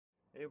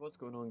Hey, what's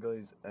going on,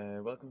 guys?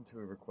 Welcome to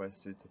a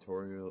requested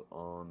tutorial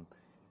on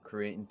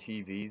creating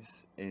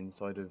TVs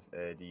inside of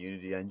the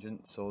Unity engine.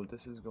 So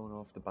this is going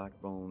off the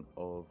backbone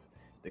of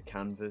the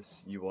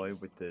Canvas UI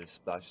with the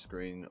splash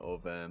screen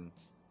of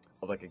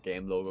like a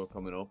game logo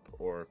coming up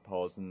or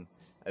pausing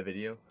a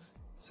video.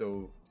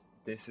 So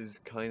this is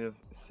kind of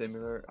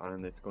similar,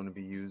 and it's going to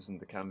be using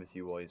the Canvas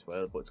UI as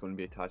well, but it's going to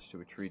be attached to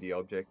a 3D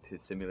object to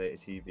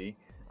simulate a TV,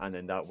 and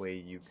then that way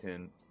you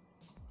can,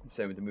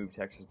 same with the movie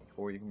textures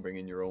before, you can bring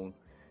in your own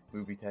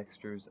movie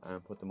textures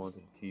and put them onto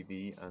the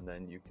TV, and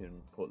then you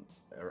can put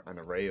an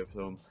array of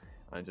them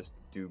and just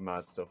do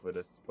mad stuff with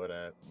it.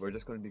 But we're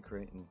just going to be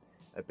creating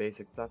a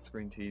basic flat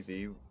screen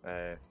TV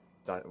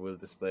that will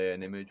display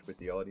an image with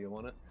the audio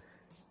on it.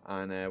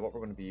 And what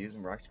we're going to be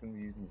using, we're actually going to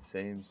be using the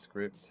same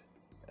script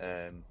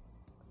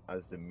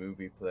as the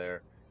movie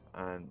player,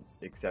 and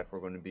except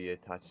we're going to be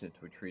attaching it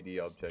to a 3D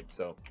object.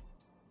 So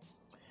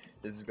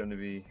this is going to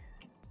be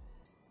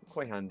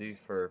quite handy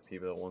for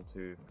people that want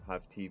to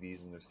have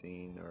TVs in their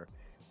scene, or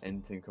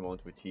anything come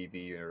onto a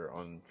TV or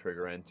on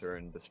trigger enter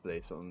and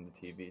display something on the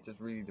TV. It just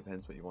really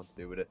depends what you want to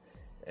do with it.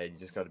 You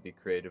just got to be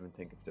creative and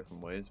think of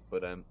different ways,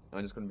 but I'm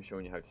just going to be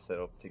showing you how to set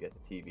up to get the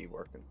TV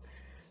working.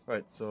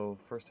 Right, so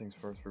first things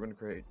first, we're going to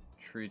create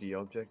a 3D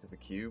object of a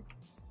cube,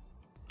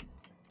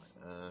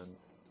 and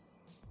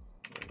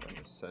I'm going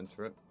to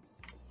center it.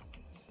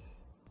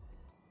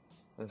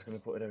 I'm just going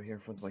to put it out here in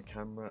front of my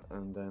camera,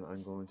 and then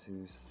I'm going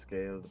to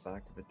scale the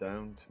back of it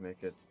down to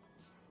make it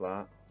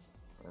flat,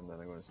 and then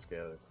I'm going to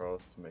scale it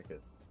across to make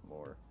it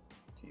more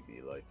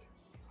TV-like,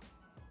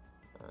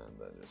 and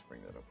then just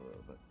bring that up a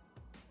little bit,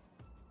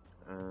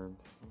 and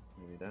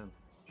maybe down.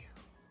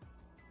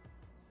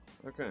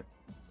 Okay,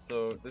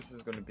 so this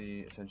is going to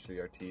be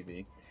essentially our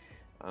TV.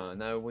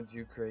 Now once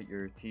you create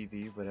your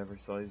TV, whatever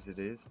size it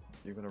is,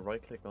 you're going to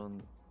right click on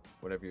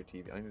whatever your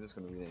TV, I'm just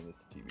going to rename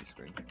this TV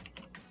screen.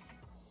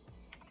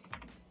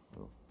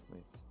 Oh,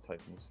 nice,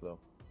 typing slow.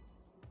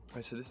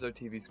 Alright, so this is our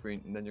TV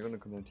screen, and then you're going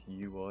to come down to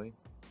UI, and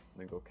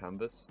then go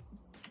Canvas.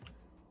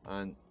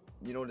 And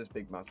you know this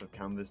big massive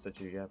canvas that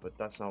you get, but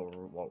that's not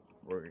what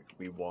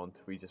we want.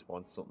 We just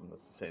want something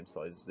that's the same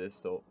size as this.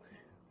 So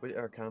with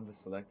our canvas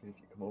selected, if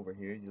you come over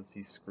here, you'll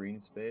see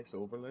screen space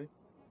overlay.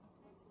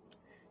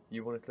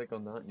 You want to click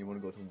on that, and you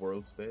want to go to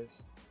world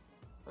space,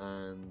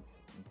 and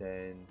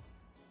then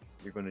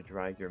you're going to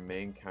drag your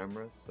main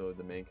camera, so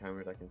the main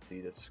camera that can see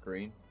the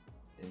screen,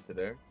 into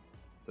there.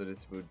 So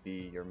this would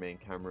be your main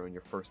camera and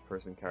your first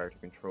person character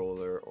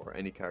controller, or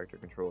any character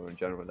controller in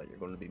general that you're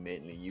going to be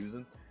mainly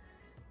using.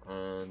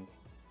 And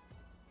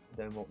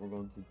then what we're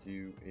going to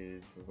do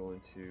is we're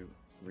going to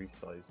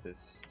resize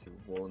this to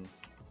 1,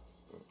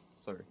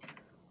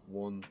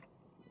 1.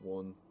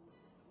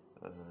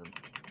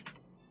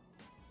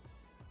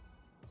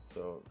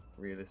 So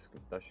realistically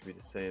that should be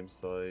the same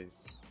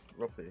size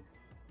roughly,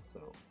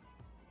 so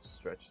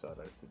stretch that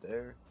out to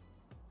there,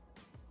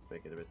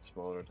 make it a bit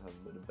smaller to have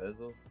a bit of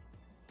bezel.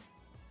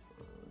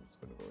 I'm just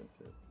going to go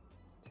into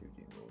 2D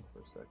mode for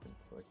a second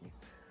so I can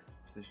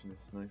position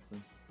this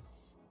nicely.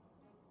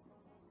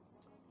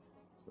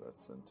 So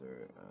that's center,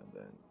 and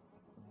then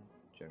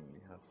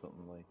generally have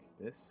something like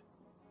this.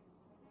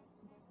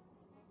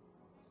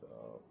 So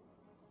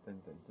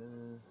then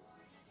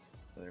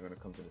you're going to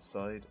come to the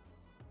side,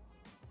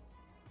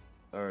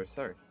 or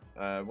sorry,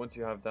 once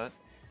you have that,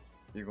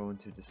 you're going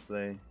to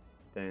display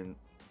then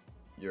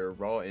your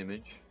raw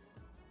image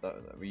that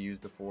we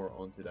used before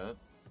onto that.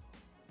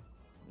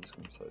 I'm just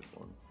going to size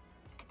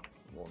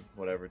 1,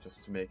 whatever,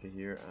 just to make it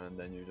here, and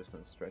then you're just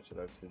going to stretch it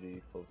out to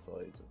the full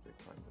size of the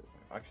canvas.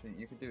 Actually,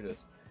 you can do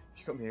this.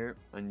 If you come here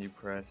and you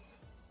press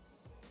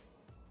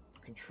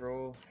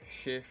Control,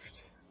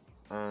 Shift,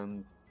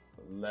 and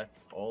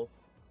left Alt,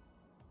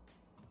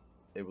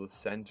 it will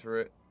center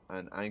it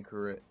and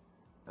anchor it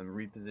and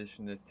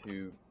reposition it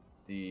to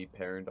the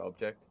parent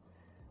object.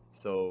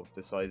 So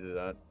the size of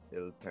that,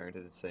 it'll parent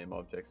to the same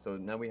object. So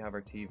now we have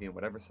our TV, and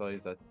whatever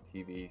size that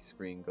TV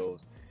screen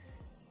goes,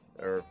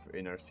 or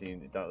in our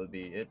scene, that'll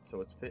be it,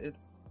 so it's fitted.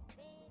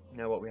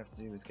 Now what we have to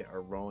do is get our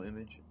raw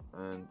image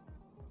and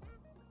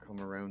come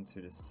around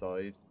to the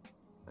side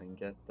and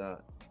get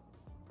that.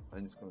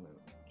 I'm just going to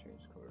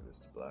change the color of this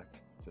to black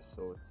just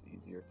so it's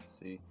easier to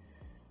see.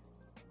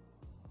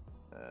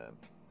 I'm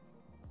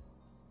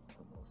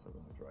also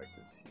going to drag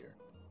this here.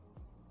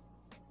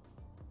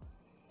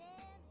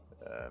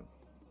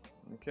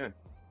 Okay,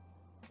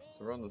 so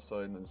we're on the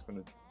side, and I'm just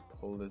going to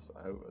pull this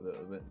out a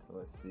little bit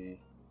until I see.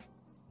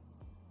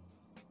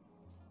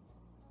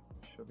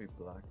 It should be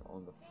black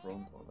on the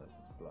front unless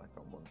it's black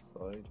on one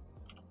side.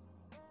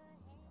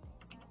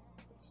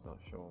 It's not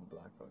showing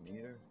black on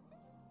either.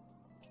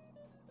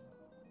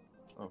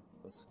 Oh,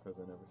 that's because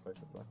I never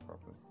selected black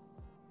properly.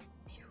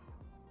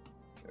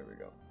 There we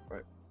go.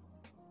 Right.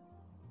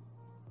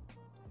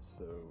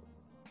 So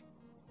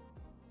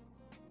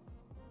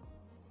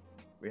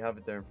we have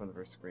it there in front of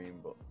our screen,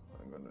 but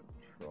I'm going to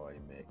try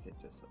and make it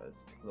just as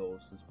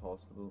close as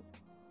possible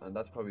and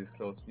that's probably as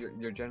close.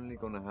 You're generally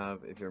going to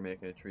have, if you're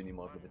making a 3D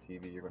model of a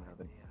TV, you're going to have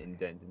an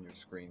indent in your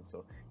screen,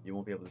 so you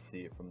won't be able to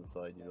see it from the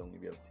side, you'll only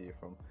be able to see it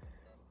from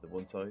the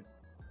one side.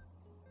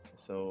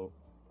 So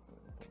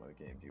I'll put my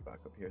game view back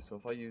up here. So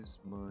if I use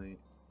my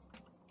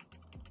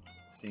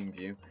scene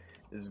view,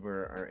 this is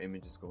where our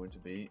image is going to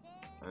be,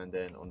 and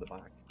then on the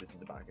back, this is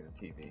the back of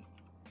the TV.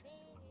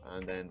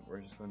 And then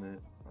we're just gonna,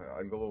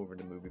 I'll go over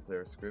the movie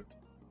player script.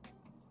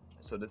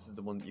 So this is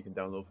the one that you can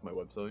download from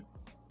my website,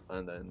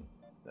 and then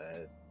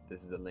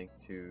this is a link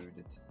to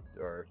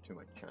to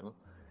my channel.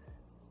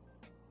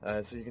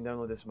 So you can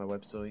download this from my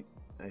website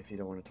if you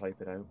don't want to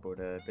type it out.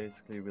 But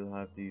basically, we'll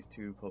have these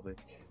two public,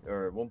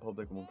 or one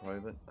public and one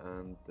private,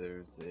 and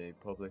there's a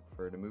public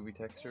for the movie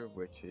texture,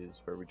 which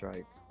is where we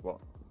drag what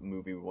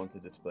movie we want to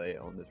display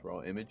on this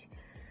raw image.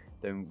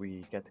 Then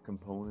we get the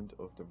component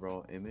of the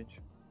raw image.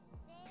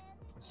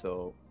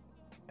 So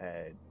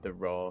the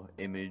raw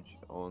image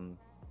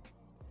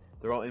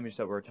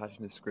that we're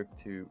attaching the script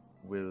to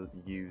will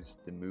use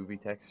the movie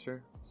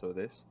texture, so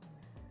this,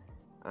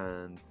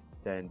 and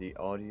then the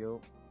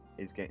audio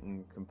is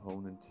getting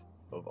component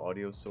of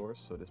audio source,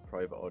 so this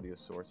private audio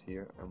source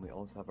here, and we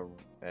also have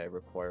a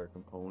require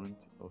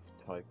component of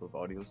type of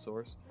audio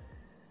source.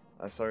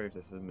 Sorry if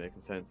this isn't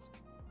making sense,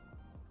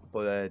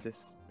 but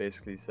this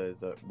basically says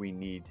that we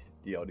need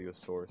the audio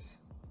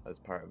source as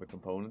part of a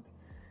component,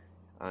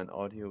 and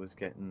audio is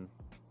getting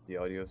the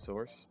audio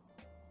source,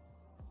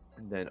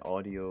 and then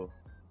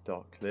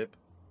audio.clip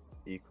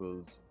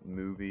equals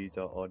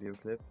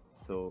movie.audioClip.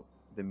 So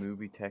the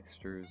movie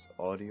texture's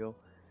audio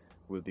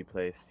will be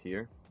placed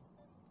here,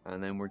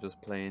 and then we're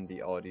just playing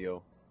the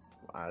audio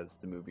as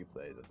the movie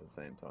plays at the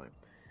same time.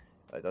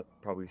 That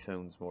probably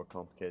sounds more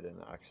complicated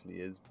than it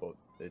actually is, but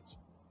it's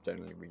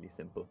generally really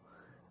simple.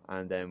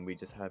 And then we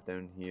just have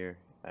down here,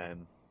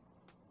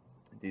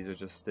 these are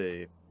just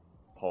the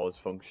pause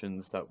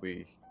functions that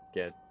we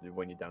get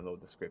when you download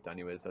the script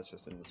anyways. That's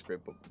just in the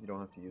script, but you don't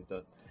have to use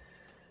that.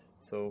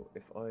 So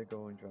if I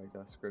go and drag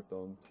that script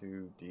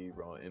onto the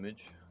raw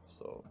image,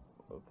 so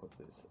I'll put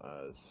this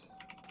as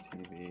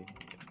TV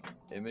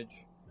image,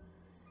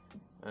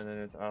 and then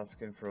it's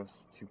asking for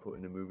us to put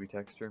in a movie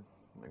texture.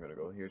 I'm going to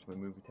go here to my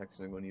movie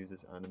texture, and I'm going to use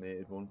this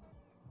animated one,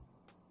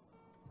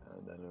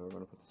 and then we're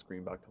going to put the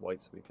screen back to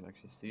white so we can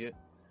actually see it.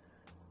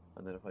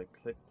 And then if I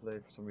click play,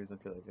 for some reason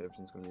I feel like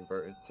everything's going to be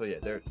inverted. So yeah,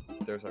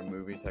 there's our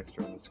movie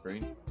texture on the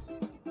screen.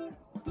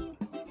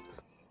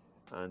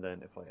 And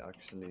then if I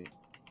actually,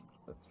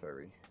 that's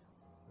very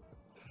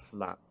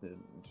flat, it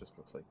just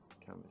looks like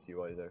Canvas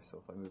UI there. So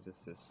if I move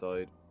this to the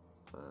side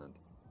and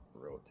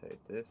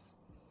rotate this,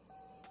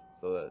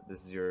 so that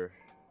this is your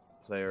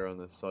player on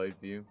the side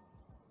view,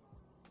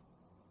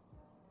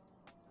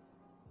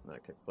 and I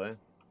click play,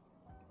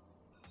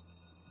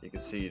 you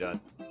can see that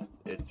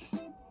it's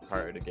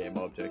part of the game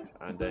object,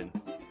 and then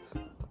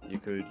you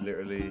could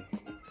literally,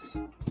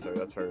 sorry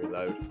that's very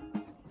loud,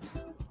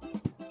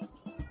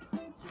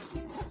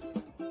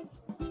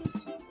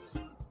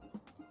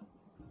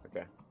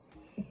 okay,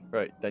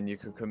 right, then you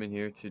could come in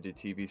here to the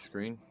TV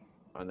screen,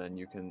 and then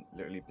you can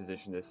literally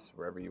position this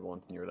wherever you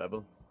want in your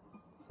level.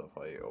 So if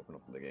I open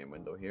up the game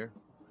window here,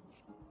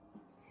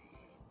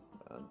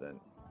 and then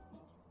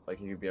like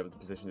you could be able to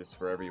position this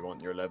wherever you want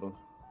in your level,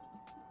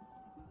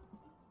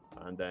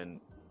 and then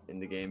in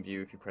the game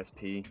view, if you press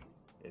P,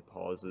 it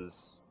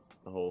pauses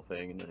the whole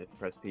thing, and then if you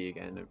press P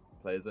again, it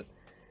plays it.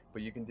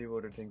 But you can do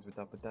other things with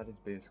that, but that is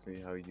basically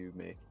how you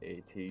make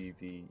a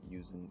TV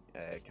using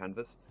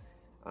Canvas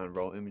and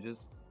raw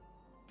images.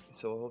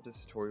 So I hope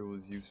this tutorial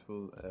was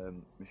useful.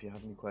 If you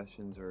have any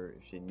questions, or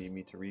if you need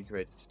me to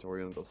recreate this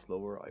tutorial and go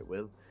slower, I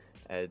will.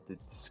 The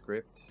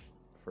script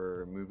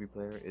for Movie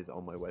Player is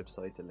on my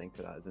website. The link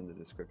to that is in the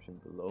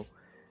description below.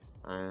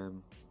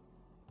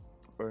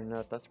 Other than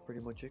that, that's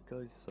pretty much it,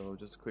 guys. So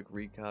just a quick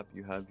recap: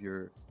 you have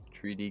your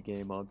 3D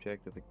game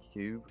object of a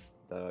cube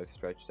that I've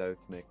stretched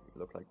out to make it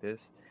look like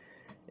this,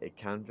 a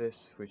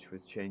canvas which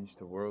was changed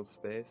to world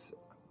space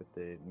with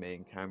the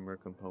main camera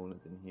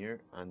component in here,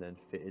 and then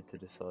fitted to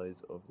the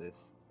size of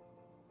this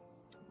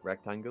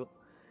rectangle,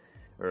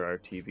 or our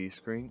TV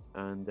screen.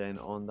 And then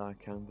on that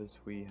canvas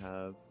we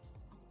have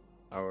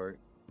our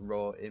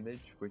raw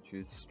image, which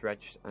is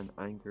stretched and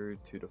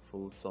anchored to the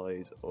full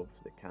size of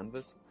the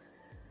canvas.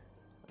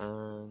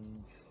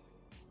 And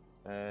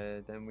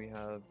then we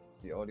have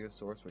the audio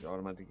source, which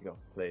automatically got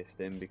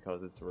placed in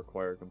because it's a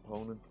required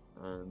component.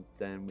 And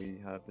then we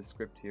have the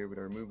script here with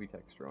our movie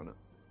texture on it.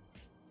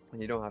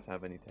 And you don't have to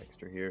have any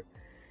texture here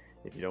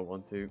if you don't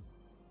want to,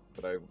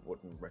 but I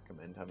wouldn't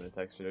recommend having a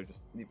texture there,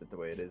 just leave it the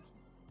way it is.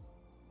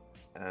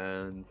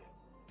 And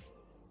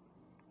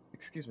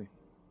excuse me,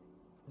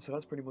 so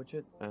that's pretty much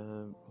it.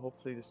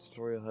 Hopefully this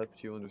tutorial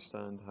helped you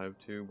understand how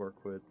to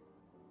work with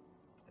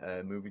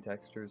movie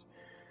textures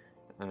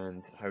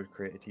and how to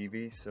create a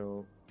TV.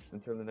 So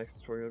until the next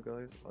tutorial,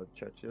 guys, I'll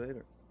chat to you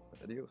later.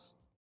 Adios.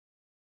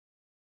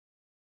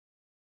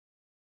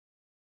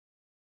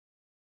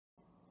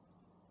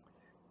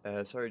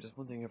 Sorry, just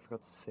one thing I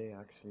forgot to say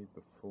actually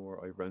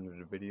before I rendered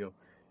the video.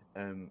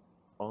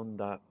 On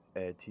that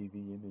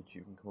TV image,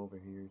 you can come over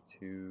here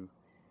to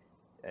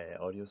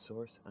audio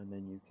source, and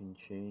then you can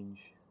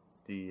change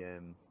the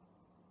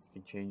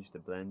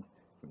blend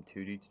from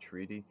 2D to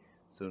 3D.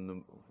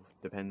 So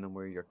depending on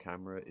where your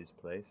camera is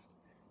placed,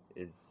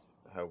 is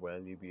how well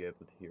you'll be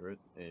able to hear it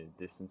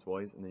distance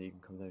wise. And then you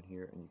can come down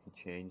here and you can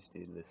change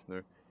the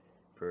listener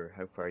for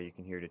how far you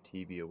can hear the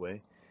TV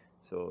away.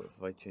 So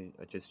if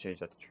I just change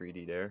that to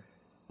 3D there,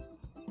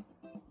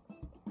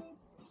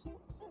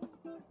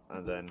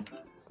 and then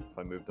if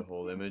I move the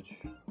whole image,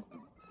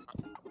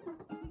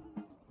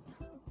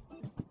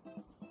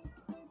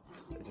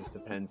 it just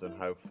depends on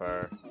how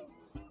far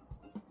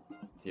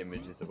the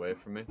image is away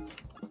from me.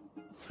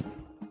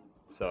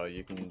 So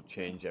you can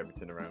change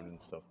everything around and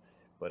stuff.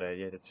 But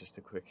yeah, that's just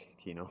a quick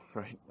keynote,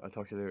 right? I'll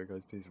talk to you later,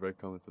 guys. Please rate,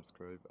 comment,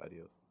 subscribe.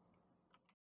 Adios.